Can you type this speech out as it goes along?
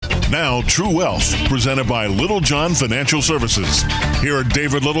Now, True Wealth, presented by Littlejohn Financial Services. Here are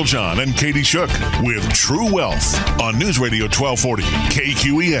David Littlejohn and Katie Shook with True Wealth on News Radio 1240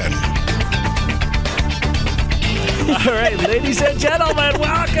 KQEN. All right, ladies and gentlemen,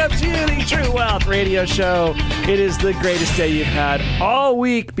 welcome to the True Wealth Radio Show. It is the greatest day you've had all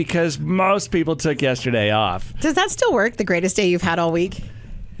week because most people took yesterday off. Does that still work, the greatest day you've had all week?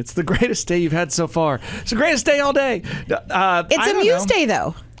 It's the greatest day you've had so far. It's the greatest day all day. It's a Muse Day,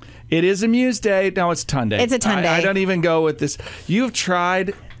 though. It is a Muse Day. No, it's Ton Day. It's a Ton Day. I don't even go with this. You've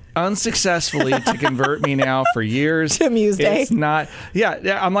tried unsuccessfully to convert me now for years. To Muse Day. It's not. Yeah,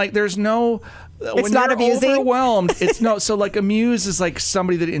 I'm like, there's no... It's when not you're amusing? overwhelmed, it's no. So like a muse is like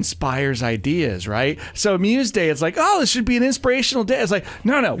somebody that inspires ideas, right? So Muse Day, it's like, oh, this should be an inspirational day. It's like,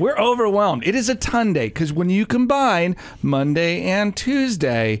 no, we're overwhelmed. It is a ton day because when you combine Monday and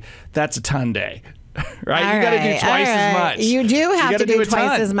Tuesday, that's a ton day, right? You got to do twice as much. You do have to do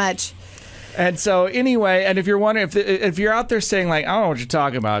twice as much. And so anyway, and if you're wondering, if you're out there saying like, I don't know what you're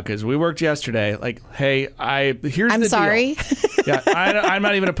talking about because we worked yesterday, like, hey, here's I'm the sorry. deal. Yeah, I'm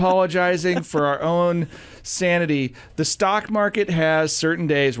not even apologizing for our own sanity. The stock market has certain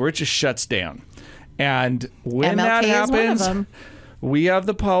days where it just shuts down. And when MLK that is one of happens, them. we have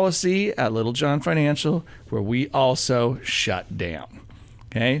the policy at Littlejohn Financial where we also shut down.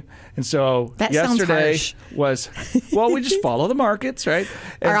 Okay? And so That sounds yesterday harsh. was, well, we just follow the markets, right?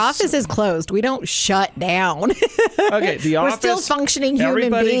 Our And office is closed. We don't shut down. Okay, the We're office. still functioning human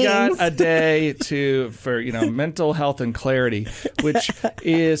everybody beings. got a day for mental health and clarity, which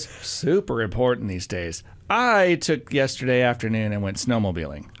is super important these days. I took yesterday afternoon and went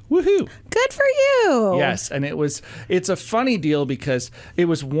snowmobiling. Woohoo! Good for you. Yes, and it's a funny deal because it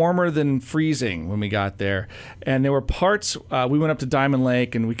was warmer than freezing when we got there, and there were parts. We went up to Diamond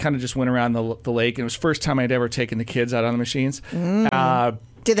Lake and we kind of just went around the lake. And it was the first time I'd ever taken the kids out on the machines.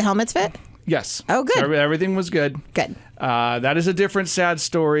 Did the helmets fit? Yes. Oh, good. So everything was good. Good. That is a different sad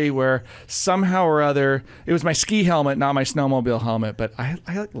story where somehow or other, it was my ski helmet, not my snowmobile helmet, but I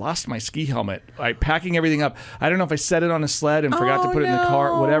lost my ski helmet. Packing everything up. I don't know if I set it on a sled and forgot to put it in the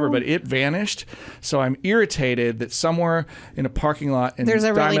car, whatever, but it vanished. So I'm irritated that somewhere in a parking lot in There's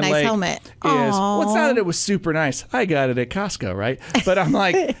a really Diamond nice Lake helmet. well, it's not that it was super nice. I got it at Costco, right? But I'm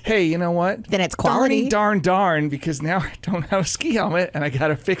like, hey, you know what? Then it's quality. Darn, because now I don't have a ski helmet and I got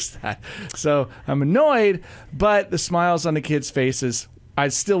to fix that. So I'm annoyed, but the smiles on the kids' faces, I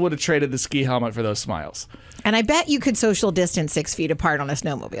still would have traded the ski helmet for those smiles. And I bet you could social distance 6 feet apart on a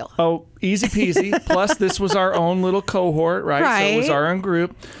snowmobile. Oh, easy peasy. Plus, this was our own little cohort, right? So it was our own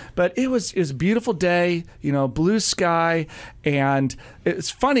group. But it was a beautiful day, blue sky. And it's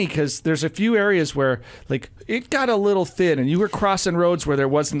funny because there's a few areas where, like, it got a little thin and you were crossing roads where there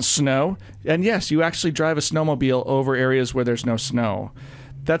wasn't snow. And yes, you actually drive a snowmobile over areas where there's no snow.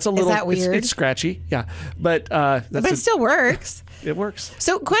 That's a little. Is that weird? It's scratchy, yeah. But it still works. It works.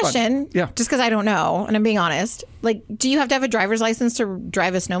 So, question, Yeah. just because I don't know, and I'm being honest, like, do you have to have a driver's license to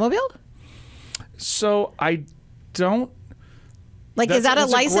drive a snowmobile? So I don't. Like, is that a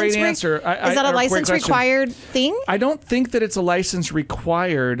That's a license? great answer. Is that a great license question. required thing? I don't think that it's a license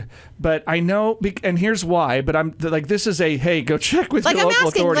required, but I know, and here's why. But I'm like, this is hey, go check with Like, your I'm local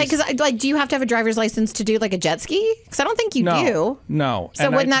asking, authorities. like, do you have to have a driver's license to do like a jet ski? Because I don't think you do. No.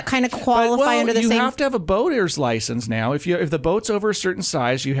 So wouldn't that kind of qualify under the you same? have to have a boater's license now. If the boat's over a certain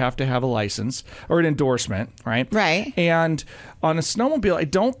size, you have to have a license or an endorsement, right? Right. And on a snowmobile, I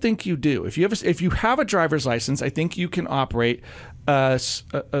don't think you do. If you have a driver's license, I think you can operate a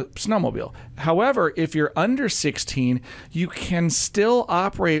snowmobile. However, if you're under 16, you can still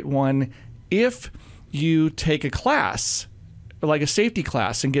operate one if you take a class, like a safety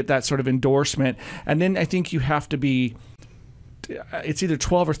class, and get that sort of endorsement. And then I think you have to be, it's either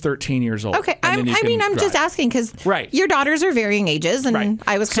 12 or 13 years old. Okay, and then I'm just asking because Right. your daughters are varying ages, and Right.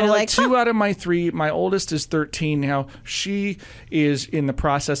 I was kind of so like, two out of my three. My oldest is 13 now. She is in the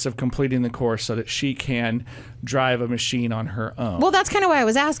process of completing the course so that she can drive a machine on her own. Well, that's kind of why I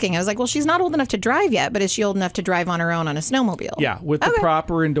was asking. I was like, well, she's not old enough to drive yet, but is she old enough to drive on her own on a snowmobile? Yeah, with the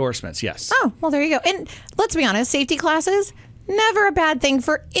proper endorsements, yes. Oh, well, there you go. And let's be honest, safety classes, never a bad thing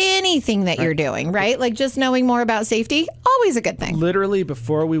for anything that you're doing, right? Like just knowing more about safety, always a good thing. Literally,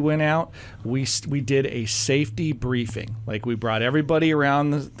 before we went out, we did a safety briefing. Like, we brought everybody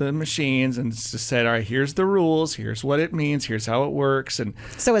around the machines and just said, all right, here's the rules, here's what it means, here's how it works. And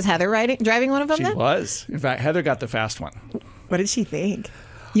So was Heather driving one of them she then? was. In fact, Heather got the fast one. What did she think?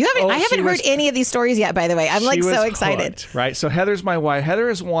 You haven't. I she haven't heard was- any of these stories yet. By the way, I'm like She so was excited. hooked, right? So Heather's my wife. Heather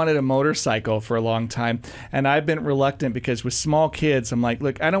has wanted a motorcycle for a long time, and I've been reluctant because with small kids, I'm like,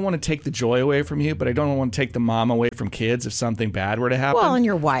 look, I don't want to take the joy away from you, but I don't want to take the mom away from kids if something bad were to happen. Well, and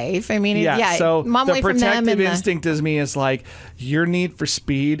your wife. I mean, yeah. So mom the away from them. protective And instinct is me is like your need for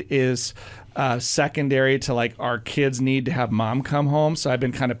speed is secondary to like our kids need to have mom come home. So I've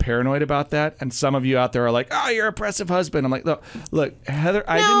been kind of paranoid about that. And some of you out there are like, oh, you're an oppressive husband. I'm like, look, Heather,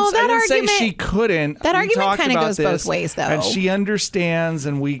 I didn't say she couldn't. That We argument talked kind of about goes this, both ways, though. And she understands,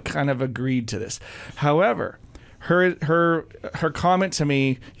 and we kind of agreed to this. However, her comment to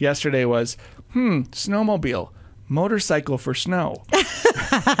me yesterday was, snowmobile. Motorcycle for snow.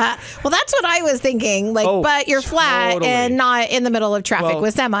 Well, that's what I was thinking. Like, but you're flat totally. and not in the middle of traffic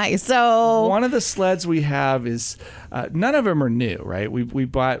with semis. So one of the sleds we have is none of them are new, right? We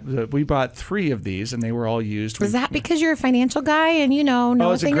bought 3 of these, and they were all used. Was that because you're a financial guy and know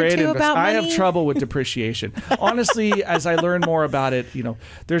a it's a thing or great two about money? I have trouble with depreciation. Honestly, as I learn more about it,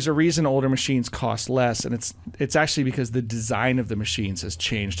 there's a reason older machines cost less, and it's actually because the design of the machines has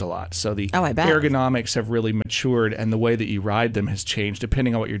changed a lot. So the I bet. ergonomics have really matured, and the way that you ride them has changed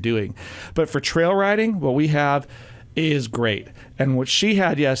depending on what you're doing. But for trail riding, what we have is great. And what she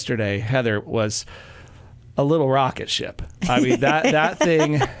had yesterday, Heather, was a little rocket ship. I mean, that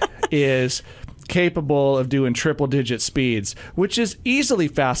thing is capable of doing triple-digit speeds, which is easily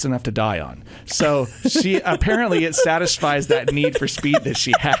fast enough to die on. So apparently it satisfies that need for speed that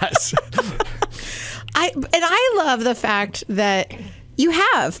she has. I love the fact that you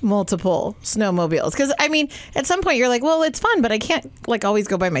have multiple snowmobiles, because I mean, at some point you're like, well, it's fun, but I can't like always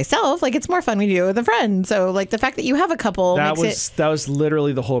go by myself. Like, it's more fun when you do it with a friend. So like the fact that you have a couple that was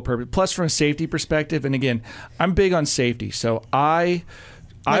literally the whole purpose. Plus, from a safety perspective, and again, I'm big on safety, so I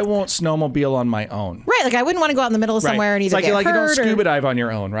won't snowmobile on my own. Right, like I wouldn't want to go out in the middle of somewhere and either it's get like you don't hurt scuba dive on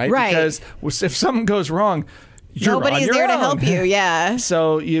your own, right? Right. Because if something goes wrong, you're on nobody's your there to own. help you. Yeah.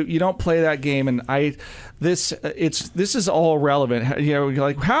 So you don't play that game, and this is all relevant. You're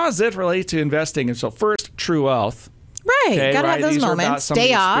like, how does it relate to investing? And so first, True Wealth. Right. Okay, Gotta have those These are about moments. some of Day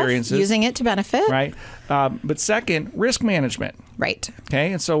the off, experiences. using it to benefit. Right. But second, risk management. Right.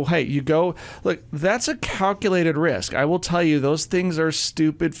 Okay. And so, hey, you go, look, that's a calculated risk. I will tell you, those things are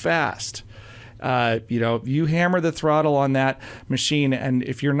stupid fast. You hammer the throttle on that machine, and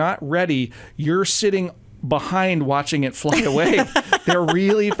if you're not ready, you're sitting behind watching it fly away. They're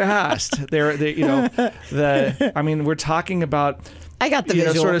really fast. We're talking about, I got the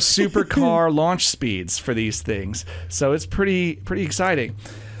visual. sort of supercar launch speeds for these things. So it's pretty exciting.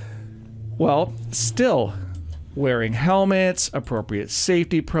 Well, still wearing helmets, appropriate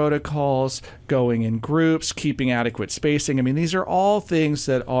safety protocols, going in groups, keeping adequate spacing. I mean, these are all things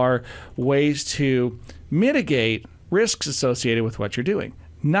that are ways to mitigate risks associated with what you're doing.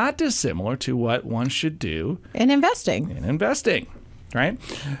 Not dissimilar to what one should do in investing. Right?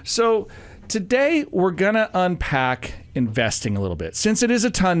 So today we're going to unpack investing a little bit. Since it is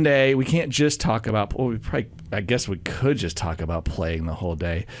a ton day, we can't just talk about, I guess we could just talk about playing the whole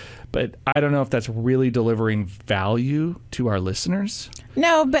day. But I don't know if that's really delivering value to our listeners.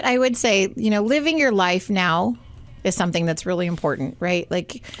 No, but I would say, living your life now is something that's really important, right?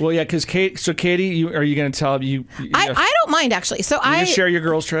 Like, well, yeah, because Katie, are you going to tell you? I don't mind actually. So you share your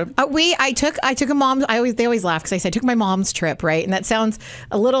girls' trip. I took a mom's. They always laugh because I say I took my mom's trip, right? And that sounds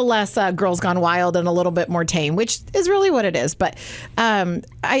a little less Girls Gone Wild and a little bit more tame, which is really what it is. But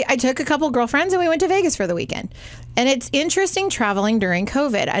I took a couple girlfriends and we went to Vegas for the weekend. And it's interesting traveling during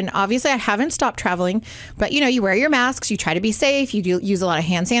COVID. And obviously I haven't stopped traveling, but you wear your masks, you try to be safe, you do use a lot of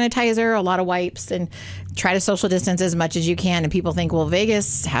hand sanitizer, a lot of wipes, and try to social distance as much as you can. And people think, well,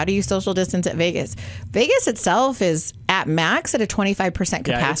 Vegas, how do you social distance at Vegas? Vegas itself is at max at a 25% capacity.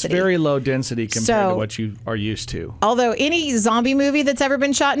 Yeah, it's very low density compared to what you are used to. Although any zombie movie that's ever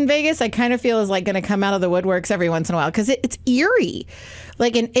been shot in Vegas, I kind of feel is like going to come out of the woodworks every once in a while because it's eerie.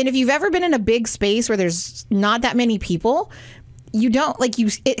 Like, and if you've ever been in a big space where there's not that many people,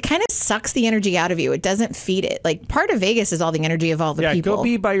 it kind of sucks the energy out of you. It doesn't feed it. Like, part of Vegas is all the energy of all the people. Yeah, go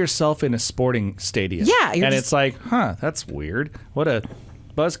be by yourself in a sporting stadium. Yeah. It's like, that's weird. What a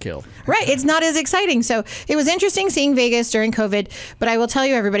buzzkill. Right. It's not as exciting. So it was interesting seeing Vegas during COVID, but I will tell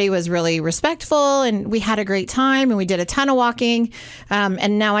you, everybody was really respectful and we had a great time and we did a ton of walking.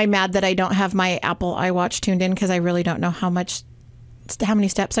 And now I'm mad that I don't have my Apple iWatch tuned in because I really don't know how many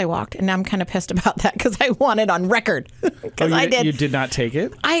steps I walked, and now I'm kind of pissed about that because I want it on record. You did not take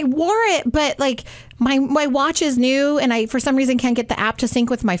it? I wore it, but like my watch is new, and I for some reason can't get the app to sync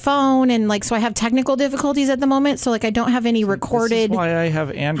with my phone, and so I have technical difficulties at the moment. So I don't have any recorded. This is why I have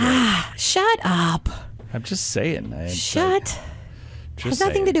Android. Shut up! I'm just saying. Has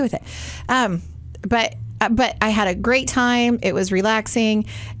nothing to do with it. But I had a great time. It was relaxing.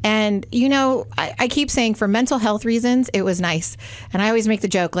 And, I keep saying for mental health reasons, it was nice. And I always make the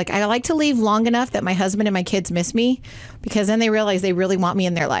joke, like, I like to leave long enough that my husband and my kids miss me, because then they realize they really want me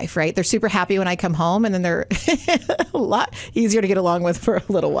in their life, right? They're super happy when I come home, and then they're a lot easier to get along with for a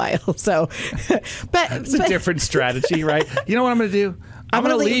little while. So, but it's a different strategy, right? You know what I'm going to do? I'm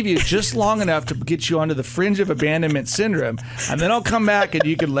going to leave you just long enough to get you onto the fringe of abandonment syndrome, and then I'll come back and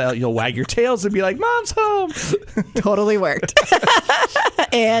you'll wag your tails and be like, "Mom's home." Totally worked.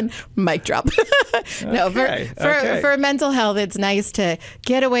 And mic drop. No, for mental health, it's nice to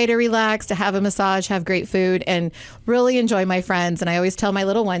get away, to relax, to have a massage, have great food, and really enjoy my friends. And I always tell my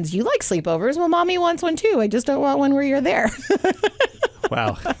little ones, "You like sleepovers? Well, mommy wants one too. I just don't want one where you're there."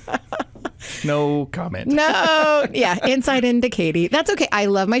 Wow. No comment. No. Yeah. Inside into Katie. That's okay. I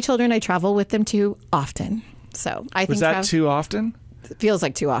love my children. I travel with them too often. So I think. Was that too often? Feels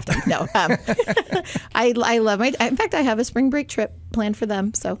like too often. No. I love in fact, I have a spring break trip planned for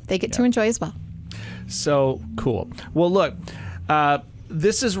them, so they get to enjoy as well. So cool. Well, look,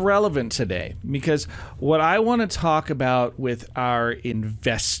 this is relevant today because what I want to talk about with our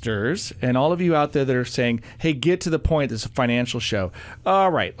investors and all of you out there that are saying, hey, get to the point. This is a financial show. All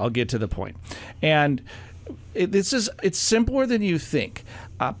right, I'll get to the point. And it's simpler than you think.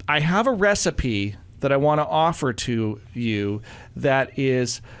 I have a recipe that I want to offer to you that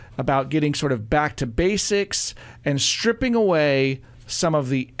is about getting sort of back to basics and stripping away some of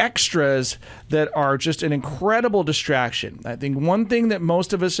the extras that are just an incredible distraction. I think one thing that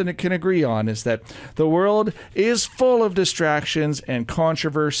most of us can agree on is that the world is full of distractions and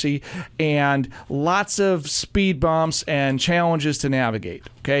controversy and lots of speed bumps and challenges to navigate.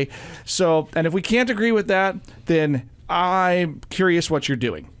 Okay? So, and if we can't agree with that, then I'm curious what you're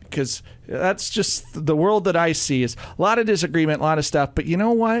doing, because that's just the world that I see is a lot of disagreement, a lot of stuff. But you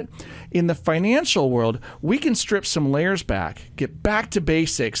know what? In the financial world, we can strip some layers back, get back to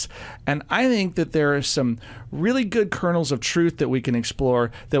basics. And I think that there are some really good kernels of truth that we can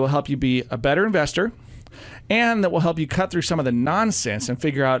explore that will help you be a better investor, and that will help you cut through some of the nonsense and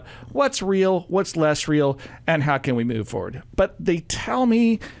figure out what's real, what's less real, and how can we move forward. But they tell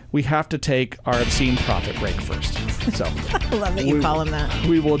me we have to take our obscene profit break first. So I love that you call them that.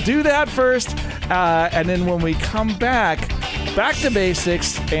 We will do that first, and then when we come back to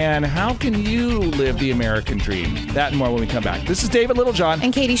basics and how can you live the American dream. That and more when we come back. This is David Littlejohn.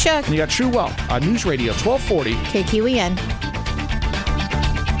 And Katie Shook. And you got True Wealth on News Radio 1240. KQEN.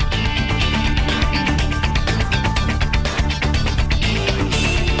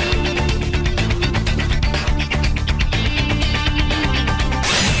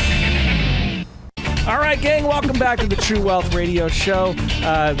 Gang, welcome back to the True Wealth Radio Show.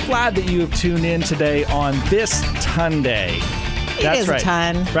 Glad that you have tuned in today on this Ton Day. That's it is right. A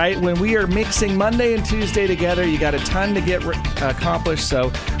ton. Right? When we are mixing Monday and Tuesday together, you got a ton to get accomplished.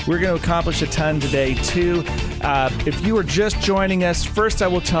 So we're going to accomplish a ton today, too. If you are just joining us, first I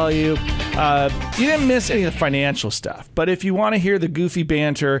will tell you, you didn't miss any of the financial stuff. But if you want to hear the goofy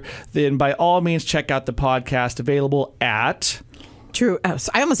banter, then by all means, check out the podcast available at... I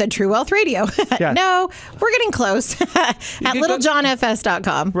almost said True Wealth Radio. Yeah. No, we're getting close. At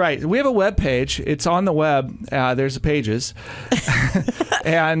littlejohnfs.com. Right. We have a web page. It's on the web. There's the pages.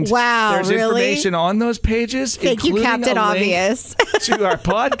 And wow, there's information on those pages. Thank you, Captain Obvious. To our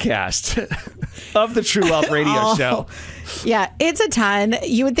podcast of the True Wealth Radio Show. Yeah, it's a ton.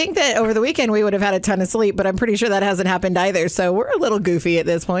 You would think that over the weekend we would have had a ton of sleep, but I'm pretty sure that hasn't happened either. So we're a little goofy at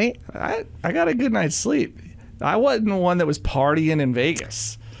this point. I got a good night's sleep. I wasn't the one that was partying in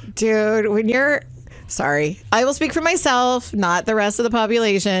Vegas. Dude, sorry, I will speak for myself, not the rest of the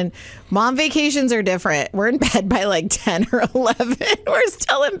population. Mom vacations are different. We're in bed by like 10 or 11. We're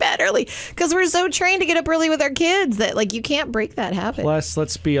still in bed early because we're so trained to get up early with our kids that like you can't break that habit. Plus,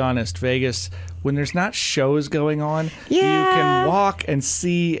 let's be honest, Vegas, when there's not shows going on, you can walk and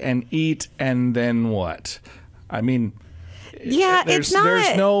see and eat, and then what? I mean... Yeah, it's not.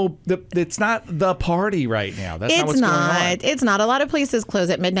 It's not the party right now. That's not what's going on. It's not. A lot of places close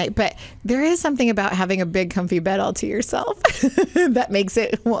at midnight, but there is something about having a big, comfy bed all to yourself that makes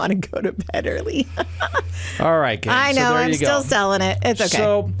it want to go to bed early. All right, gang. I know. So I'm still selling it. It's okay.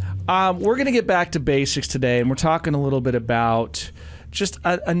 So we're going to get back to basics today, and we're talking a little bit about just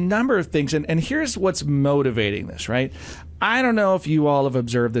a number of things. And here's what's motivating this, right? I don't know if you all have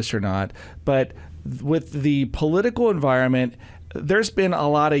observed this or not, but with the political environment, there's been a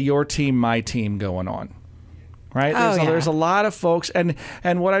lot of your team, my team going on, right? There's a lot of folks, and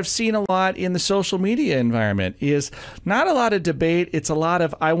what I've seen a lot in the social media environment is not a lot of debate. It's a lot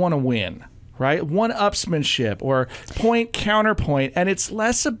of I want to win, right? One-upsmanship or point counterpoint, and it's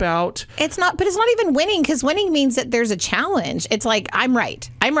less about. It's not even winning, because winning means that there's a challenge. It's like I'm right,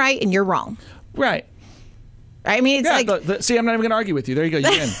 and you're wrong. Right. I mean, it's see, I'm not even going to argue with you. There you go. You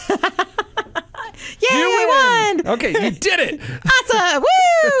win. Yay, I won. Okay, you did it. Awesome.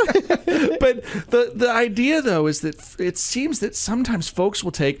 Woo! But the idea, though, is that it seems that sometimes folks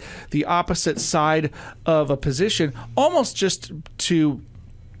will take the opposite side of a position almost just to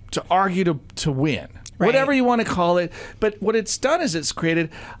argue to win. Right. Whatever you want to call it. But what it's done is it's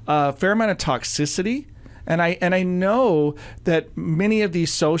created a fair amount of toxicity. And I know that many of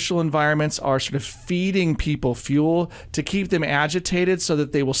these social environments are sort of feeding people fuel to keep them agitated so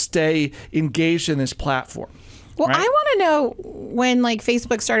that they will stay engaged in this platform. Well, right? I want to know when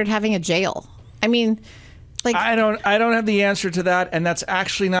Facebook started having a jail. I mean, I don't have the answer to that, and that's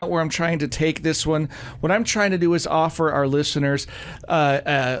actually not where I'm trying to take this one. What I'm trying to do is offer our listeners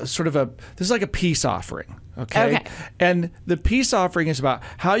this is like a peace offering. Okay. And the peace offering is about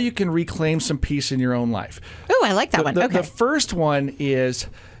how you can reclaim some peace in your own life. Oh, I like that one. Okay. The first one is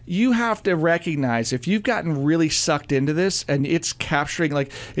you have to recognize if you've gotten really sucked into this and it's capturing,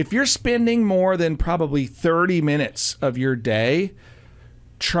 like if you're spending more than probably 30 minutes of your day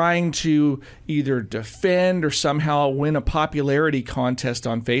trying to either defend or somehow win a popularity contest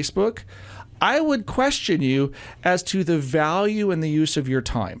on Facebook, I would question you as to the value and the use of your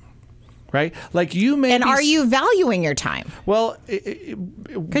time. Right? Like you may. And are you valuing your time? Well,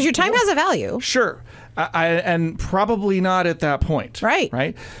 because your time has a value. Sure. And probably not at that point. Right.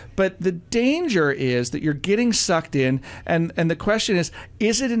 Right. But the danger is that you're getting sucked in. And the question is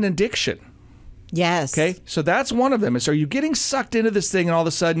it an addiction? Yes. Okay. So that's one of them. Is, are you getting sucked into this thing and all of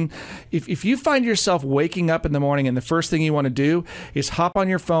a sudden, if you find yourself waking up in the morning and the first thing you want to do is hop on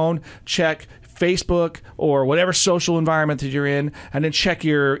your phone, check Facebook or whatever social environment that you're in, and then check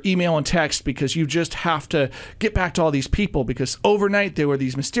your email and text because you just have to get back to all these people because overnight there were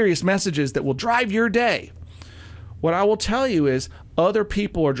these mysterious messages that will drive your day. What I will tell you is other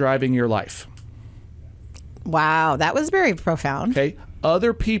people are driving your life. Wow, that was very profound. Okay.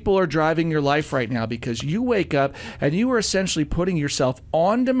 Other people are driving your life right now because you wake up and you are essentially putting yourself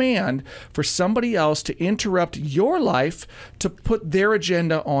on demand for somebody else to interrupt your life to put their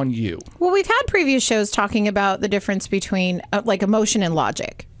agenda on you. Well, we've had previous shows talking about the difference between like emotion and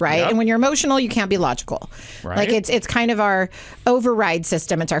logic, right? Yep. And when you're emotional, you can't be logical. Right. Like it's kind of our override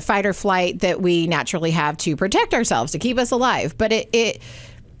system. It's our fight or flight that we naturally have to protect ourselves, to keep us alive. But it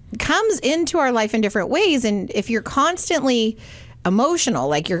comes into our life in different ways. And if you're constantly emotional,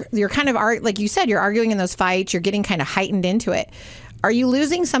 like you're kind of, like you said, you're arguing in those fights, you're getting kind of heightened into it. Are you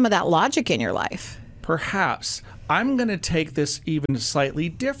losing some of that logic in your life? Perhaps. I'm going to take this even a slightly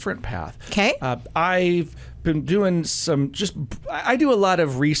different path. Okay. I've been doing I do a lot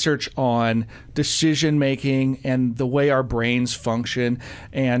of research on decision making and the way our brains function.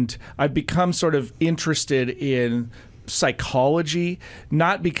 And I've become sort of interested in psychology,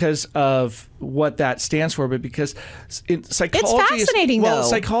 not because of what that stands for, but because psychology it's fascinating, though.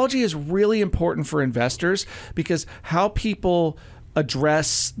 Psychology is really important for investors because how people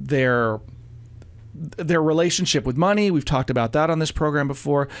address their relationship with money, we've talked about that on this program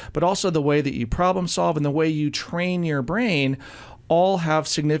before, but also the way that you problem solve and the way you train your brain all have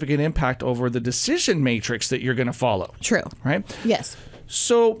significant impact over the decision matrix that you're going to follow. True. Right? Yes.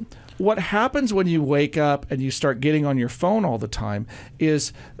 So what happens when you wake up and you start getting on your phone all the time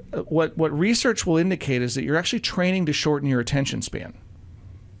is what research will indicate is that you're actually training to shorten your attention span.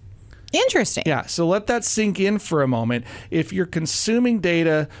 Interesting. Yeah, so let that sink in for a moment. If you're consuming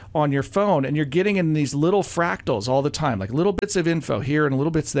data on your phone and you're getting in these little fractals all the time, like little bits of info here and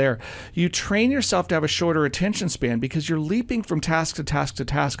little bits there, you train yourself to have a shorter attention span because you're leaping from task to task to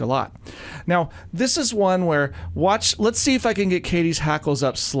task a lot. Now, this is one where let's see if I can get Katie's hackles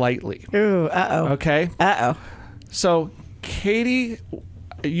up slightly. Ooh, uh-oh. Okay? Uh-oh. So, Katie,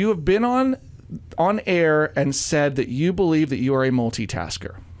 you have been on air and said that you believe that you are a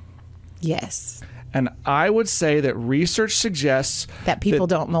multitasker. Yes. And I would say that research suggests that people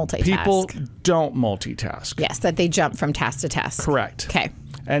don't multitask. People don't multitask. Yes, that they jump from task to task. Correct. Okay.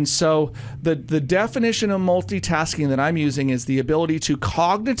 And so the definition of multitasking that I'm using is the ability to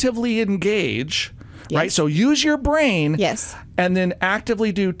cognitively engage, right? So use your brain. Yes. And then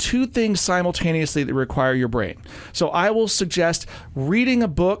actively do two things simultaneously that require your brain. So I will suggest reading a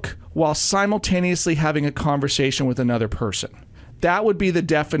book while simultaneously having a conversation with another person. That would be the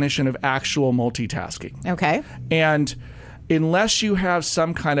definition of actual multitasking. Okay. And unless you have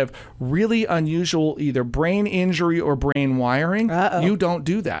some kind of really unusual either brain injury or brain wiring, you don't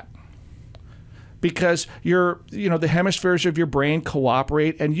do that. because the hemispheres of your brain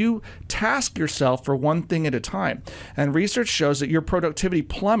cooperate and you task yourself for one thing at a time. And research shows that your productivity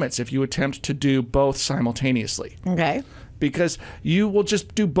plummets if you attempt to do both simultaneously. Okay. Because you will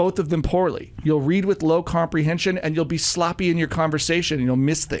just do both of them poorly. You'll read with low comprehension and you'll be sloppy in your conversation and you'll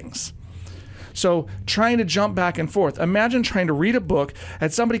miss things. So trying to jump back and forth. Imagine trying to read a book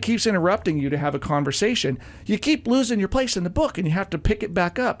and somebody keeps interrupting you to have a conversation. You keep losing your place in the book and you have to pick it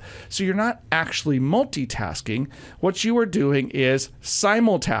back up. So you're not actually multitasking. What you are doing is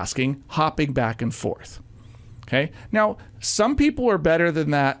simultasking, hopping back and forth. Okay? Now, some people are better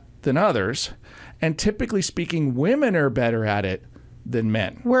than that than others. And typically speaking, women are better at it than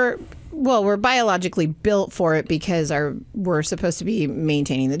men. We're biologically built for it because we're supposed to be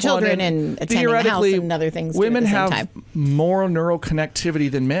maintaining the children and attending the house and other things. Women at the same have time. more neural connectivity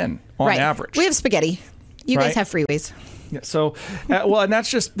than men on average. We have spaghetti. You guys have freeways. Yeah, so, and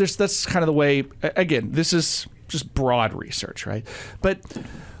that's kind of the way. Again, this is just broad research, right? But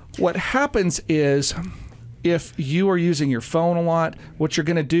what happens is, if you are using your phone a lot, what you're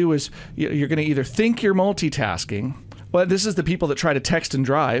going to do is you're going to either think you're multitasking. Well, this is the people that try to text and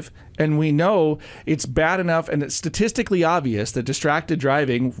drive, and we know it's bad enough and it's statistically obvious that distracted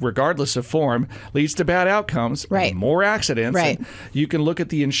driving, regardless of form, leads to bad outcomes, right. more accidents. Right. And you can look at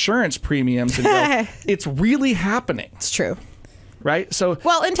the insurance premiums and go, it's really happening. It's true. Right? So,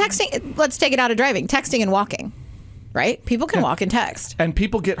 well, in texting, let's take it out of driving, texting and walking. Right? People can walk and text. And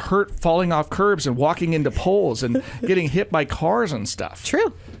people get hurt falling off curbs and walking into poles and getting hit by cars and stuff.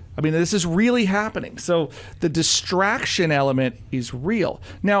 True. I mean, this is really happening. So the distraction element is real.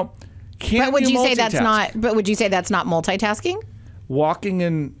 Now, but would you say that's not multitasking? Walking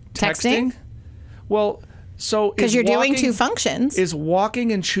and texting? Well, so because you're doing two functions. Is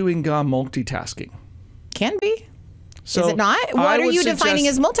walking and chewing gum multitasking? Can be. So is it not? What are you defining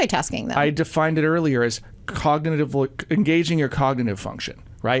as multitasking then? I defined it earlier as engaging your cognitive function.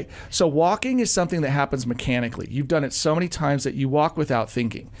 Right? So walking is something that happens mechanically. You've done it so many times that you walk without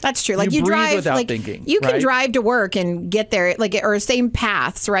thinking. That's true. Like you breathe drive without thinking. You can drive to work and get there or same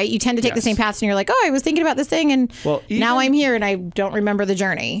paths, right? You tend to take the same paths and you're like, oh, I was thinking about this thing and now I'm here and I don't remember the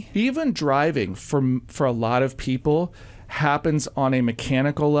journey. Even driving for a lot of people happens on a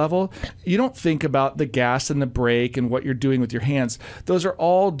mechanical level. You don't think about the gas and the brake and what you're doing with your hands. Those are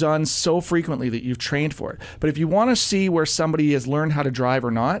all done so frequently that you've trained for it. But if you want to see where somebody has learned how to drive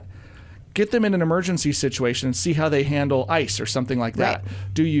or not, get them in an emergency situation and see how they handle ice or something like that. Right.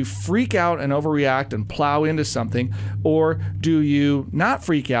 Do you freak out and overreact and plow into something, or do you not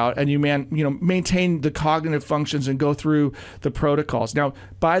freak out and you maintain the cognitive functions and go through the protocols? Now,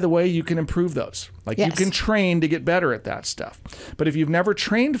 by the way, you can improve those. You can train to get better at that stuff. But if you've never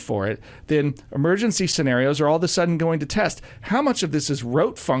trained for it, then emergency scenarios are all of a sudden going to test how much of this is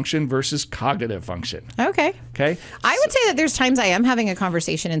rote function versus cognitive function. Okay. I would say that there's times I am having a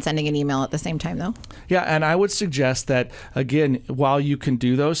conversation and sending an email at the same time, though. Yeah, and I would suggest that, again, while you can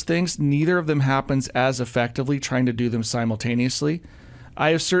do those things, neither of them happens as effectively trying to do them simultaneously.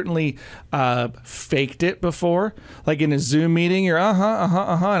 I have certainly faked it before. Like in a Zoom meeting, you're and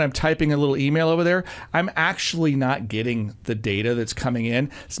I'm typing a little email over there. I'm actually not getting the data that's coming in.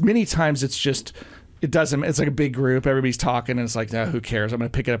 Many times it's just, it's like a big group, everybody's talking, and it's like, no, who cares? I'm going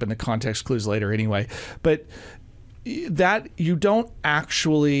to pick it up in the context clues later anyway. But that you don't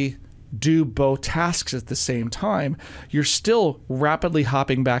actually do both tasks at the same time. You're still rapidly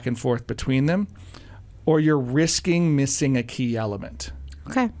hopping back and forth between them, or you're risking missing a key element.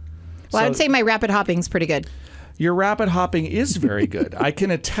 Okay. Well, I would say my rapid hopping is pretty good. Your rapid hopping is very good. I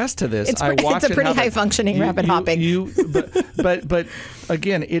can attest to this. It's a pretty high functioning rapid hopping. But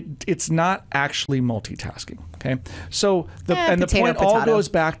again, it's not actually multitasking. Okay. So the point all goes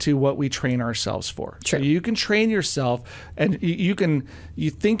back to what we train ourselves for. True. So you can train yourself, and you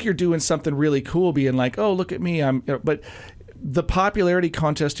think you're doing something really cool, being like, oh, look at me, but the popularity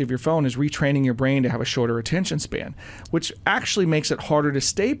contest of your phone is retraining your brain to have a shorter attention span, which actually makes it harder to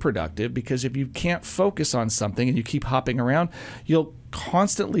stay productive, because if you can't focus on something and you keep hopping around, you'll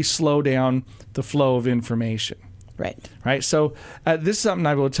constantly slow down the flow of information. Right. So this is something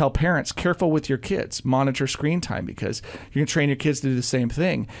I will tell parents: careful with your kids. Monitor screen time, because you're going to train your kids to do the same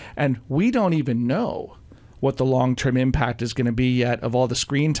thing. And we don't even know what the long-term impact is going to be yet of all the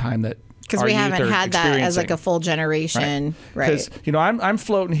screen time that because we haven't had that as like a full generation, right? Because I'm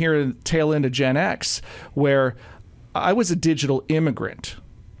floating here at the tail end of Gen X, where I was a digital immigrant.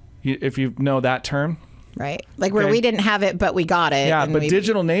 If you know that term. right? Like where Okay. we didn't have it, but we got it. Yeah, and but we-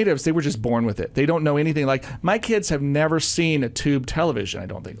 digital natives, they were just born with it. They don't know anything. Like, my kids have never seen a tube television, I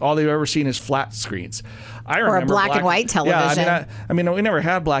don't think. All they've ever seen is flat screens. I remember black and white television. Yeah, I mean, we never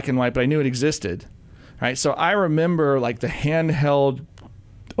had black and white, but I knew it existed. Right? So I remember like the handheld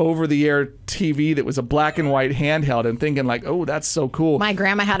over-the-air TV that was a black and white handheld and thinking like, oh, that's so cool. My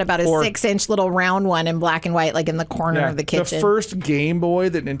grandma had about a Or- 6-inch little round one in black and white, like in the corner of the kitchen. The first Game Boy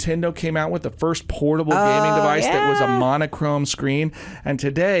that Nintendo came out with, the first portable gaming device that was a yeah. monochrome screen. And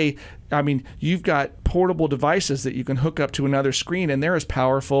today, I mean, you've got portable devices that you can hook up to another screen, and they're as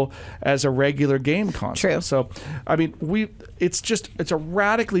powerful as a regular game console. True. So, I mean, it's a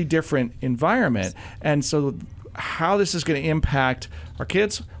radically different environment. And so how this is going to impact our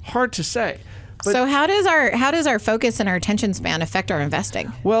kids, hard to say. But, So how does our focus and our attention span affect our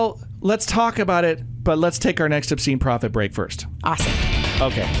investing? well, let's talk about it, but let's take our next obscene profit break first. Awesome.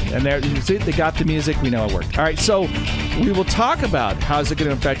 Okay, and there you see, they got the music. We know it worked. All right, so we will talk about how is it going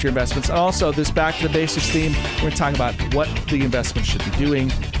to affect your investments, and also this back to the basics theme. We're going to talk about what the investment should be doing,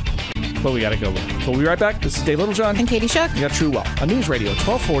 but we got to go. So we'll be right back. This is Dave Littlejohn. And Katie Shook, We got True Wealth on News Radio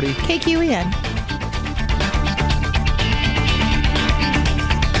 1240. KQEN.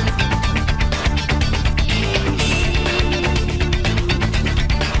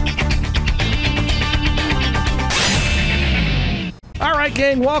 All right,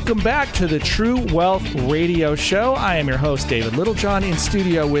 gang, welcome back to the True Wealth Radio Show. I am your host, David Littlejohn. In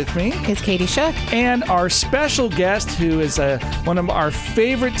studio with me, It's Katie Shook. and our special guest, who is one of our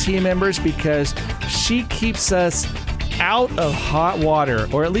favorite team members because she keeps us out of hot water,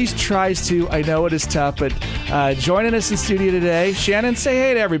 or at least tries to. I know it is tough, but joining us in studio today, Shannon, say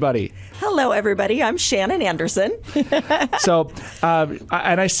hey to everybody. Hello, everybody. I'm Shannon Anderson. So,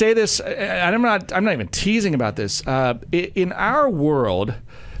 and I say this, and I'm not even teasing about this. In our world,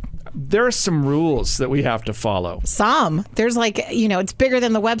 there are some rules that we have to follow. There's it's bigger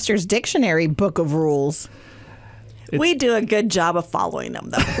than the Webster's Dictionary book of rules. We do a good job of following them,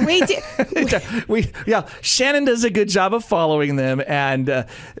 though. We do. Shannon does a good job of following them, and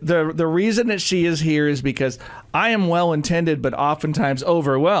the reason that she is here is because I am well intended, but oftentimes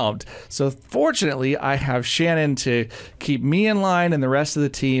overwhelmed. So fortunately, I have Shannon to keep me in line and the rest of the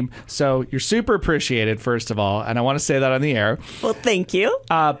team. So you're super appreciated, first of all, and I want to say that on the air. Well, thank you.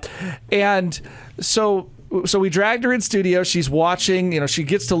 And so we dragged her in studio. She's watching, she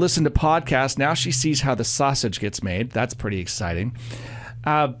gets to listen to podcasts. Now she sees how the sausage gets made. That's pretty exciting.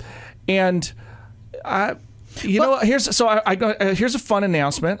 Here's a fun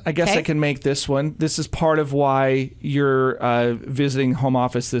announcement. I guess Okay. I can make this one. This is part of why you're visiting home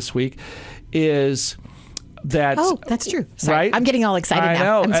office this week, is that... Oh, that's true. Sorry. Right? I'm getting all excited I now.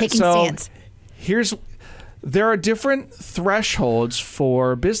 know. I'm taking So stance. there are different thresholds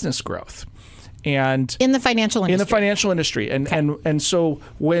for business growth. And In the financial industry. in the financial industry. And so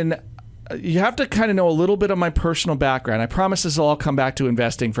when you have to kind of know a little bit of my personal background. I promise this will all come back to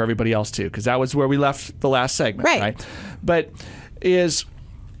investing for everybody else too, because that was where we left the last segment. Right. But is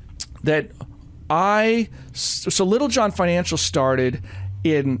that so Little John Financial started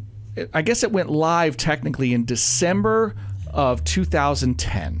in, I guess it went live technically in December of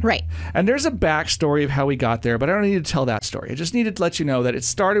 2010. Right. And there's a backstory of how we got there, but I don't need to tell that story. I just needed to let you know that it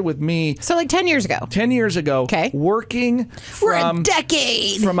started with me So like 10 years ago. 10 years ago, Okay. working For a from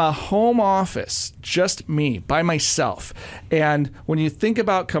decade. from a home office, just me, by myself. And when you think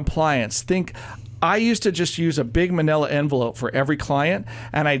about compliance, I used to just use a big manila envelope for every client,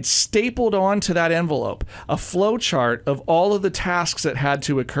 and I'd stapled onto that envelope a flow chart of all of the tasks that had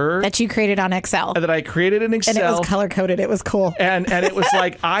to occur That you created on Excel. that I created in Excel. And it was color coded. It was cool. And it was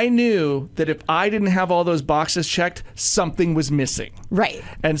like, I knew that if I didn't have all those boxes checked, something was missing. Right.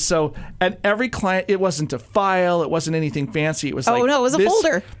 And so, and every client, it wasn't a file, it wasn't anything fancy. It was Oh, like, no, it was a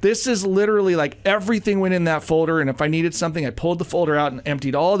folder. This is literally like everything went in that folder. And if I needed something, I pulled the folder out and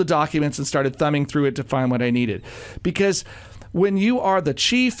emptied all the documents and started thumbing through it to find what I needed. Because when you are the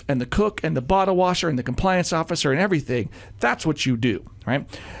chief and the cook and the bottle washer and the compliance officer and everything, that's what you do, right?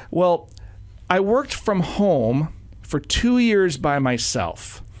 Well, I worked from home for 2 years by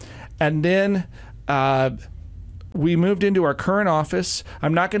myself. And then we moved into our current office.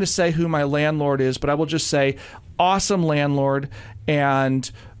 I'm not going to say who my landlord is, but I will just say awesome landlord, and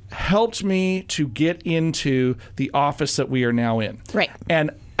helped me to get into the office that we are now in. Right.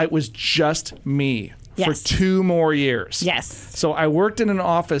 And it was just me Yes. for 2 more years. Yes. So I worked in an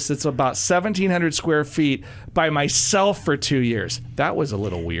office that's about 1,700 square feet by myself for 2 years. That was a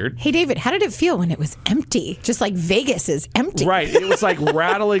little weird. Hey, David, how did it feel when it was empty? Just like Vegas is empty. Right. It was like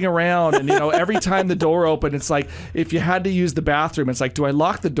rattling around. And, every time the door opened, it's like if you had to use the bathroom, it's like, do I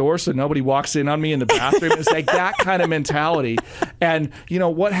lock the door so nobody walks in on me in the bathroom? It's like that kind of mentality. And,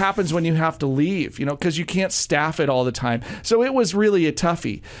 what happens when you have to leave, because you can't staff it all the time. So it was really a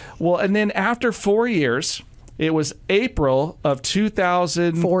toughie. Well, and then after 4 years, it was April of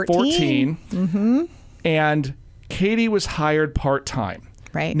 2014. Mm-hmm. And Katie was hired part-time.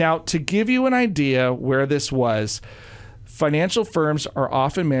 Right. Now, to give you an idea where this was, financial firms are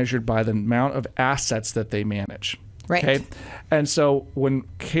often measured by the amount of assets that they manage. Right. Okay. And so when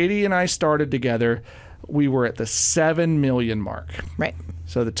Katie and I started together, we were at the 7 million mark. Right.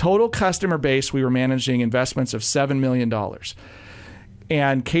 So the total customer base, we were managing investments of $7 million.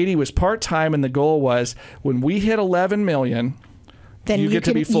 And Katie was part-time, and the goal was when we hit 11 million, then you get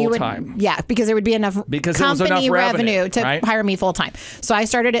to be full-time. Yeah, because there would be enough company revenue to right? hire me full-time. So I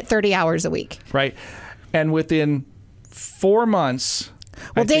started at 30 hours a week. Right. And within 4 months...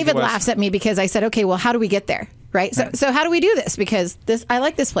 Well, David laughs at me because I said, okay, well, how do we get there? Right. So how do we do this? Because I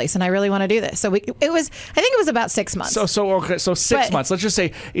like this place and I really want to do this. So I think it was about 6 months. So 6 months. Let's just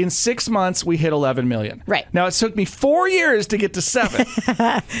say in 6 months we hit 11 million. Right. Now it took me 4 years to get to 7.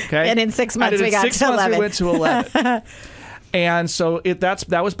 Okay. And in 6 months we got to 11. We went to 11. And so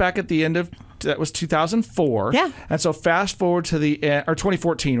that was back at the end of that was 2004. Yeah. And so fast forward to the end, or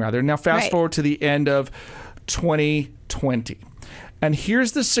 2014 rather. Now fast forward to the end of 2020. And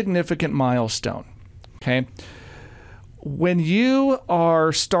here's the significant milestone. Okay. When you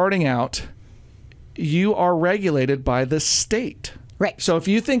are starting out, you are regulated by the state. Right. So if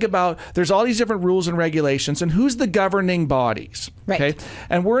you think about, there's all these different rules and regulations, and who's the governing bodies? Right. Okay.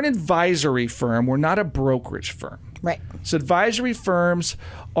 And we're an advisory firm. We're not a brokerage firm. Right. So advisory firms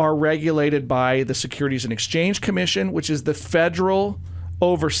are regulated by the Securities and Exchange Commission, which is the federal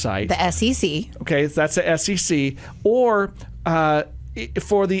oversight. The SEC. Okay, that's the SEC. Or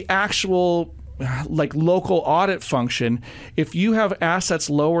for the actual like local audit function, if you have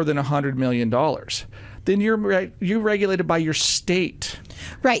assets lower than $100 million, then you're regulated by your state.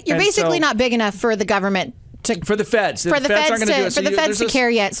 Right. You're basically not big enough for the government for the feds. For the feds to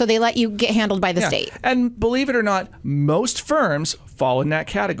carry it, so they let you get handled by the state. And believe it or not, most firms fall in that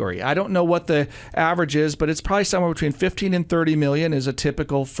category. I don't know what the average is, but it's probably somewhere between 15 and 30 million is a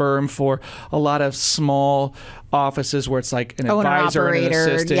typical firm for a lot of small offices where it's like an advisor and an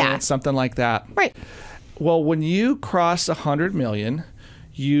assistant, something like that. Right. Well, when you cross 100 million,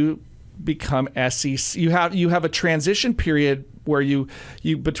 you become SEC. You have a transition period where you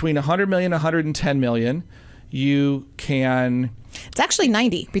between 100 million and 110 million, you can... It's actually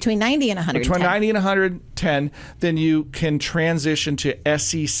 90, between 90 and 110. Between 90 and 110, then you can transition to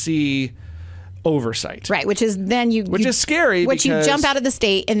SEC oversight. Right, which is scary. Which you jump out of the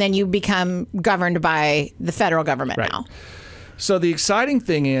state and then you become governed by the federal government now. So the exciting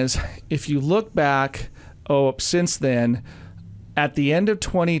thing is, if you look back, since then, at the end of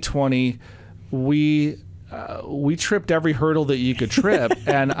 2020, we tripped every hurdle that you could trip.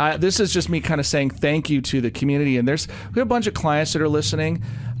 And this is just me kind of saying thank you to the community. And we have a bunch of clients that are listening.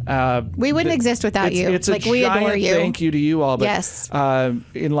 We wouldn't exist without you. It's we adore you. Thank you to you all. But, yes.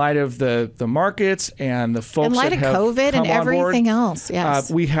 In light of the markets and the folks in light that of have COVID come and everything on board, else,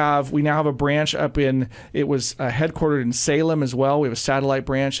 yes. we now have a branch up in. It was headquartered in Salem as well. We have a satellite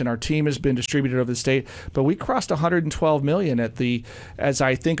branch, and our team has been distributed over the state. But we crossed 112 million as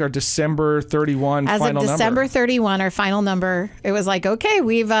I think our December 31 final number. As of December 31, our final number. It was like, okay,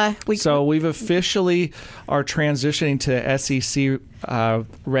 we've officially are transitioning to SEC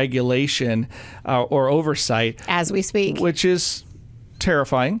regulation or oversight as we speak, which is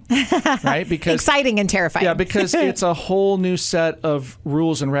terrifying, right? Because exciting and terrifying. Yeah, because it's a whole new set of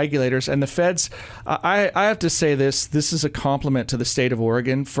rules and regulators, and the feds. I have to say this is a compliment to the state of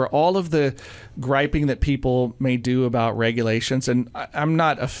Oregon for all of the griping that people may do about regulations, and I'm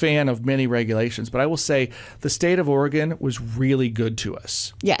not a fan of many regulations, but I will say the state of Oregon was really good to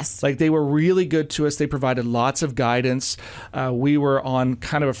us. Yes. Like they were really good to us. They provided lots of guidance. We were on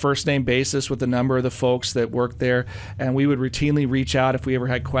kind of a first name basis with a number of the folks that worked there, and we would routinely reach out if we ever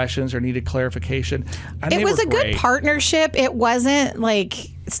had questions or needed clarification. And it was a good partnership. It wasn't like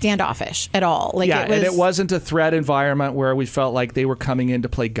standoffish at all. And it wasn't a threat environment where we felt like they were coming in to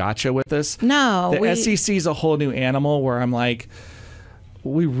play gotcha with us. No. The SEC is a whole new animal where I'm like,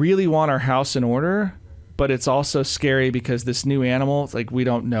 we really want our house in order, but it's also scary because this new animal, it's like we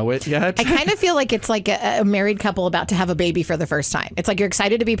don't know it yet. I kind of feel like it's like a married couple about to have a baby for the first time. It's like you're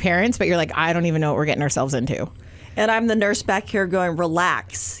excited to be parents, but you're like, I don't even know what we're getting ourselves into. And I'm the nurse back here going,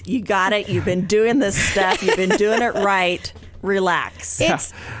 relax. You got it. You've been doing this stuff. You've been doing it right. Relax.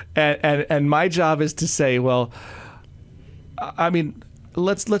 It's and my job is to say, well, I mean,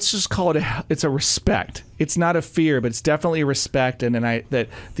 let's just call it it's a respect. It's not a fear, but it's definitely a respect, and that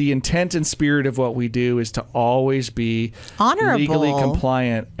the intent and spirit of what we do is to always be honorable, legally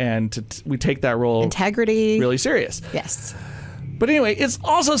compliant, and we take that role integrity really serious. Yes. But anyway, it's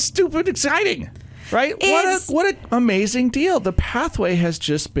also stupid exciting. Right? What an amazing deal. The pathway has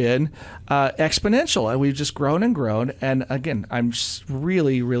just been exponential. And we've just grown and grown. And again, I'm just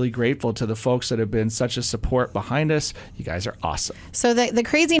really, really grateful to the folks that have been such a support behind us. You guys are awesome. So the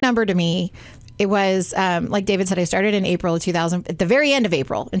crazy number to me, it was, like David said, I started in April of 2000, at the very end of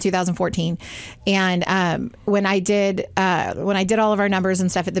April in 2014. And when I did all of our numbers and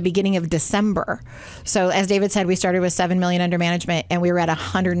stuff at the beginning of December. So as David said, we started with 7 million under management and we were at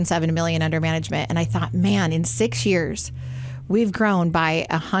 107 million under management. And I thought, man, in 6 years, we've grown by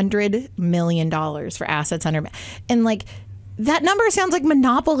 $100 million for assets under, and like, that number sounds like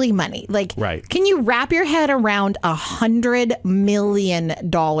monopoly money. Like, right. Can you wrap your head around $100 million?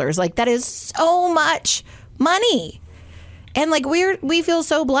 Like, that is so much money. And like, we feel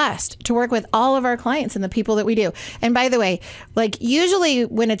so blessed to work with all of our clients and the people that we do. And by the way, like, usually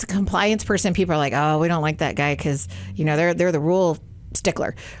when it's a compliance person, people are like, oh, we don't like that guy because, you know, they're the rule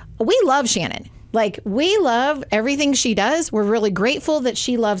stickler. We love Shannon. Like, we love everything she does. We're really grateful that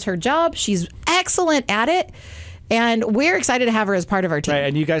she loves her job. She's excellent at it. And we're excited to have her as part of our team. Right,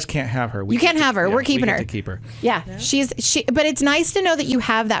 and you guys can't have her. You can't have her. We're keeping her. To keep her. Yeah. But it's nice to know that you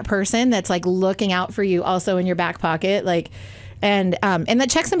have that person that's like looking out for you also in your back pocket, like, and the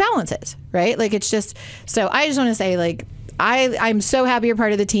checks and balances, right? Like, it's just, so I just want to say, like, I'm so happy you're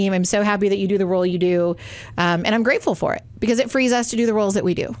part of the team. I'm so happy that you do the role you do. And I'm grateful for it because it frees us to do the roles that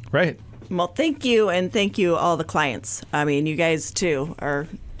we do. Right. Well, thank you. And thank you all the clients. I mean, you guys too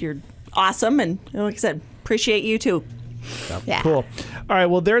you're awesome. And like I said, appreciate you too. Yeah. Cool. All right.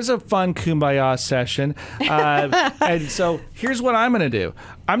 Well, there's a fun Kumbaya session. And so here's what I'm going to do.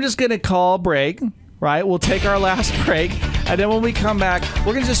 I'm just going to call a break, right? We'll take our last break. And then when we come back,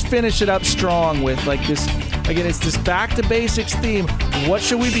 we're going to just finish it up strong with like this. Again, it's this back to basics theme. What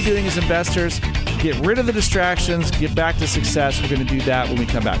should we be doing as investors? Get rid of the distractions, get back to success. We're going to do that when we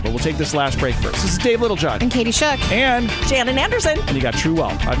come back. But we'll take this last break first. This is Dave Littlejohn. And Katie Shook. And Shannon Anderson. And you got True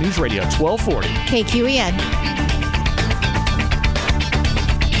Wealth on News Radio 1240. KQEN.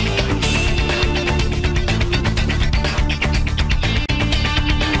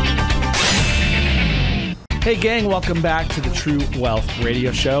 Hey gang, welcome back to the True Wealth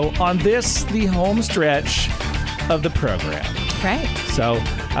Radio Show on this, the home stretch of the program. Right. So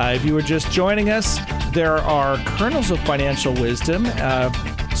if you were just joining us, there are kernels of financial wisdom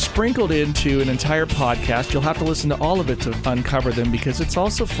sprinkled into an entire podcast. You'll have to listen to all of it to uncover them because it's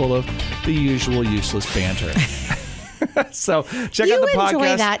also full of the usual useless banter. So check out the podcast. You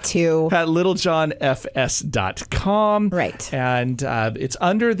enjoy that too. At littlejohnfs.com. Right. And it's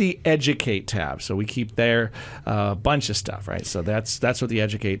under the Educate tab. So we keep there a bunch of stuff, right? So that's what the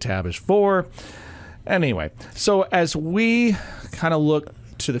Educate tab is for. Anyway, so as we kind of look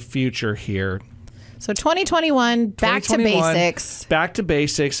to the future here. So 2021, back to basics. Back to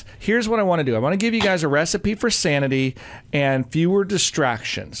basics. Here's what I want to do. I want to give you guys a recipe for sanity and fewer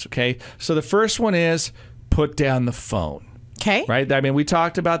distractions, okay? So the first one is put down the phone. Okay. Right? I mean, we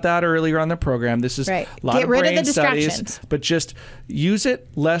talked about that earlier on the program. This is right. A lot Get of rid brain of the studies, distractions. but just use it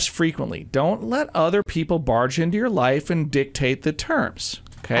less frequently. Don't let other people barge into your life and dictate the terms.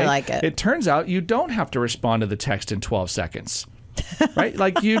 Okay? I like it. It turns out you don't have to respond to the text in 12 seconds. Right?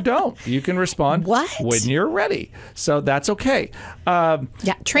 Like you don't. You can respond when you're ready. So that's okay.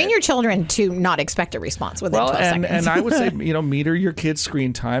 Train your children to not expect a response within 12 seconds. And I would say, meter your kids'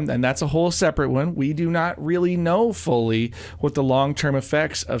 screen time, and that's a whole separate one. We do not really know fully what the long-term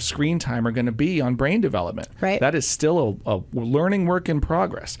effects of screen time are going to be on brain development. Right. That is still a learning work in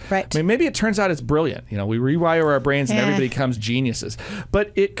progress. Right. I mean, maybe it turns out it's brilliant. We rewire our brains and everybody becomes geniuses.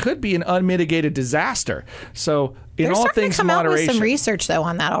 But it could be an unmitigated disaster. So in all things, come moderation. Out with some research though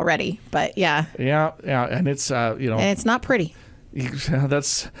on that already, but yeah, and it's and it's not pretty.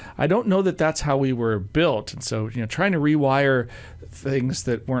 I don't know that that's how we were built, and so trying to rewire things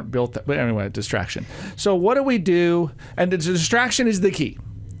that weren't built. But anyway, distraction. So what do we do? And the distraction is the key.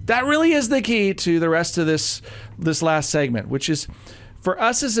 That really is the key to the rest of this last segment, which is for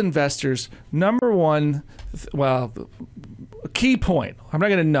us as investors. Number one, key point, I'm not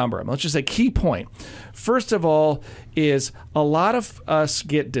going to number them. Let's just say key point. First of all is a lot of us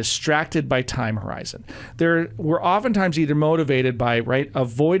get distracted by time horizon. We're oftentimes either motivated by,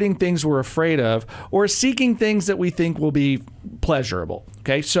 avoiding things we're afraid of or seeking things that we think will be pleasurable.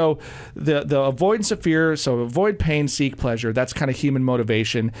 Okay, so the avoidance of fear, so avoid pain, seek pleasure, that's kind of human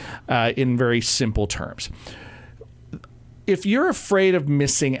motivation in very simple terms. If you're afraid of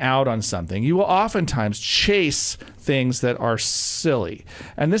missing out on something, you will oftentimes chase things that are silly.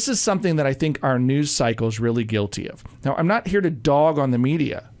 And this is something that I think our news cycle is really guilty of. Now, I'm not here to dog on the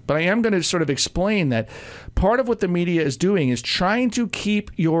media, but I am going to sort of explain that part of what the media is doing is trying to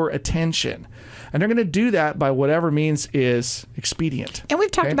keep your attention. And they're going to do that by whatever means is expedient. And we've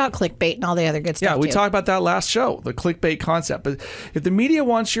talked about clickbait and all the other good stuff. Yeah, we too. talked about that last show, the clickbait concept. But if the media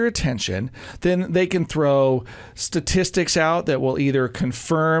wants your attention, then they can throw statistics out that will either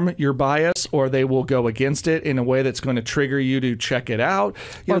confirm your bias or they will go against it in a way that's going to trigger you to check it out.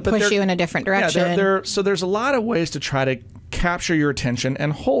 Or push you in a different direction. Yeah, so there's a lot of ways to try to capture your attention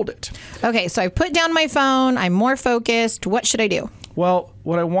and hold it. Okay, so I put down my phone. I'm more focused. What should I do? Well,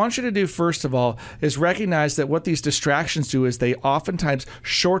 what I want you to do, first of all, is recognize that what these distractions do is they oftentimes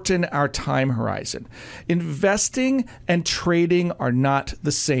shorten our time horizon. Investing and trading are not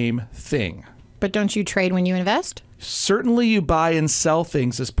the same thing. But don't you trade when you invest? Certainly you buy and sell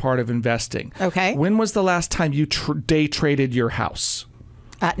things as part of investing. Okay. When was the last time you day traded your house?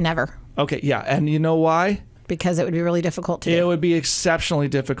 Never. Okay, yeah. And you know why? Because it would be really difficult to do. It would be exceptionally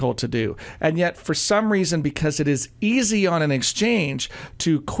difficult to do. And yet, for some reason, because it is easy on an exchange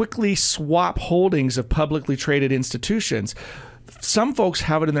to quickly swap holdings of publicly traded institutions, some folks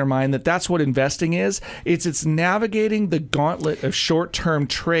have it in their mind that that's what investing is. It's navigating the gauntlet of short-term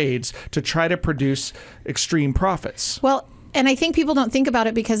trades to try to produce extreme profits. Well, and I think people don't think about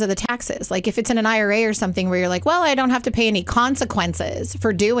it because of the taxes. Like if it's in an IRA or something where you're like, well, I don't have to pay any consequences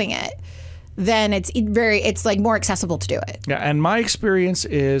for doing it, then it's like more accessible to do it. Yeah, and my experience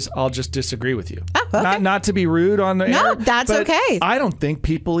is I'll just disagree with you. Oh, okay. Not to be rude on the air. No, that's but okay. I don't think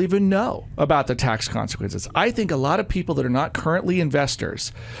people even know about the tax consequences. I think a lot of people that are not currently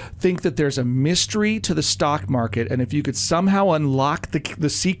investors think that there's a mystery to the stock market, and if you could somehow unlock the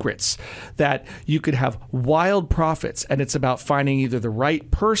secrets, that you could have wild profits, and it's about finding either the right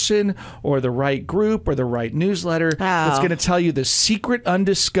person or the right group or the right newsletter that's going to tell you the secret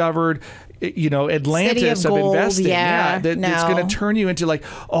undiscovered Atlantis of investing. That's going to turn you into like,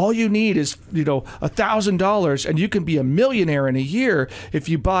 all you need is, $1,000 and you can be a millionaire in a year if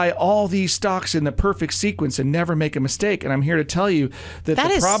you buy all these stocks in the perfect sequence and never make a mistake. And I'm here to tell you that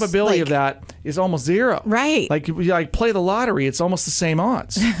the probability of that is almost zero. Right. Like play the lottery, it's almost the same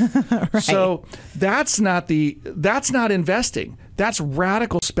odds. Right. So that's not investing. That's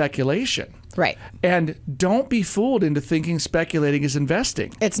radical speculation. Right. And don't be fooled into thinking speculating is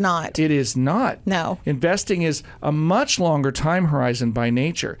investing. It's not. It is not. No. Investing is a much longer time horizon by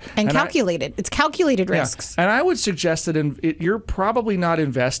nature. And calculated. It's calculated risks. And I would suggest that you're probably not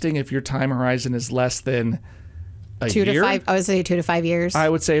investing if your time horizon is less than a 2 year. to 5. I would say 2 to 5 years. I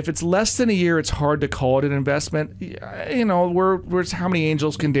would say if it's less than a year, it's hard to call it an investment. We're how many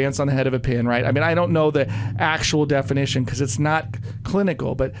angels can dance on the head of a pin, right? I mean, I don't know the actual definition because it's not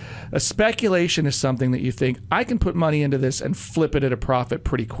clinical, but a speculation is something that you think, I can put money into this and flip it at a profit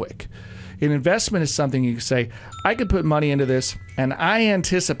pretty quick. An investment is something you say, I could put money into this and I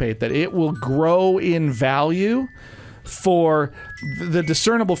anticipate that it will grow in value for the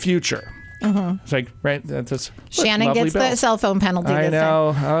discernible future. Mm-hmm. It's like, right? That's Shannon gets the cell phone penalty. I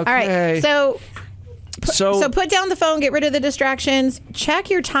know. Time. Okay. All right. So put down the phone, get rid of the distractions, check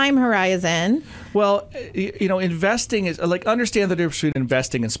your time horizon. Well, investing is like, understand the difference between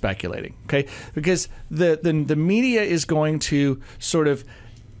investing and speculating. Okay, because the media is going to sort of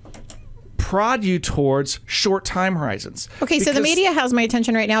prod you towards short time horizons. Okay, so the media has my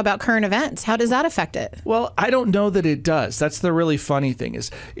attention right now about current events. How does that affect it? Well, I don't know that it does. That's the really funny thing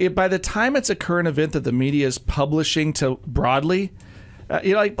by the time it's a current event that the media is publishing to broadly,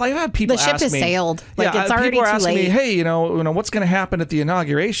 I've had people ask me. The ship has sailed. It's already people are too asking late. me, hey, what's going to happen at the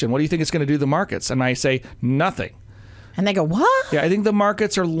inauguration? What do you think it's going to do to the markets? And I say, nothing. And they go, what? Yeah, I think the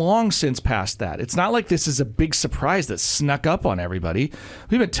markets are long since past that. It's not like this is a big surprise that snuck up on everybody.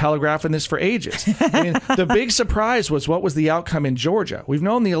 We've been telegraphing this for ages. I mean, the big surprise was what was the outcome in Georgia. We've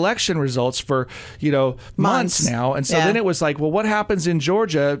known the election results for, months now. And so then it was like, well, what happens in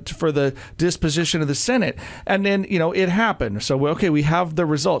Georgia for the disposition of the Senate? And then, it happened. So, we have the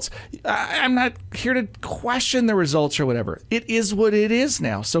results. I'm not here to question the results or whatever. It is what it is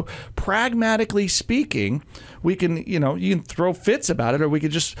now. So pragmatically speaking, we can, you can throw fits about it, or we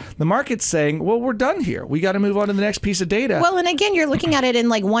could just, the market's saying, well, we're done here. We got to move on to the next piece of data. Well, and again, you're looking at it in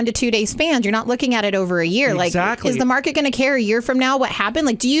like 1 to 2 day spans. You're not looking at it over a year. Exactly. Like, is the market going to care a year from now what happened?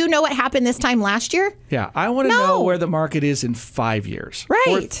 Like, do you know what happened this time last year? Yeah, I want to know where the market is in 5 years. Right.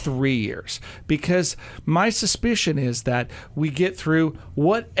 Or 3 years. Because my suspicion is that we get through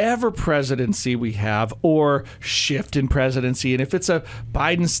whatever presidency we have or shift in presidency. And if it's a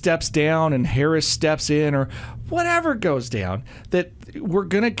Biden steps down and Harris steps in or whatever goes down, that we're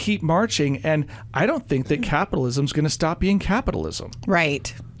going to keep marching. And I don't think that capitalism is going to stop being capitalism.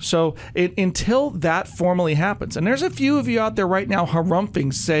 Right. So until that formally happens, and there's a few of you out there right now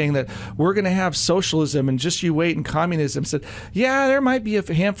harumphing saying that we're going to have socialism and just you wait, and communism, said, yeah, there might be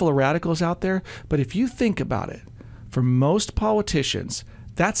a handful of radicals out there. But if you think about it, for most politicians,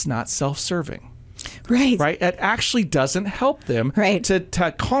 that's not self-serving. Right. Right. It actually doesn't help them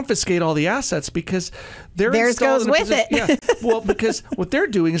to confiscate all the assets because theirs goes with it. Yeah. Well, because what they're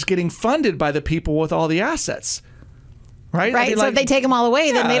doing is getting funded by the people with all the assets. Right. Right. I mean, so if they take them all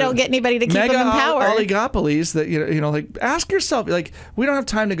away, then they don't get anybody to keep them in power. Oligopolies that, like, ask yourself, like, we don't have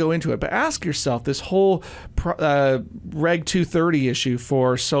time to go into it, but ask yourself this whole Reg 230 issue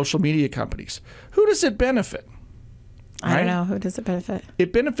for social media companies. Who does it benefit? I don't know. Who does it benefit?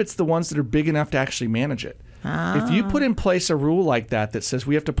 It benefits the ones that are big enough to actually manage it. If you put in place a rule like that says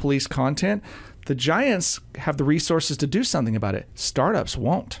we have to police content, the giants have the resources to do something about it. Startups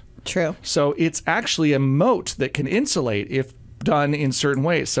won't. True. So it's actually a moat that can insulate if done in certain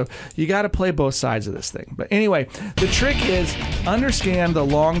ways. So you got to play both sides of this thing. But anyway, the trick is understand the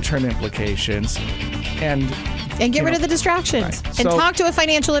long-term implications and get rid of the distractions. Right. And So, talk to a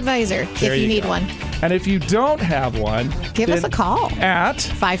financial advisor if you need one. And if you don't have one, give us a call at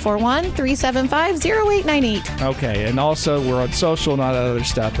 541-375-0898. Okay, and also we're on social and all that other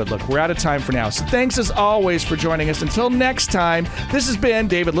stuff. But look, we're out of time for now. So thanks as always for joining us. Until next time, this has been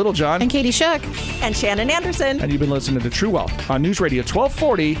David Littlejohn and Katie Shook and Shannon Anderson. And you've been listening to True Wealth on News Radio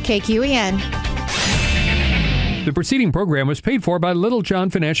 1240 KQEN. The preceding program was paid for by Little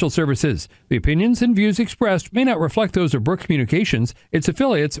John Financial Services. The opinions and views expressed may not reflect those of Brooke Communications, its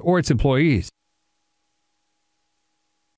affiliates, or its employees.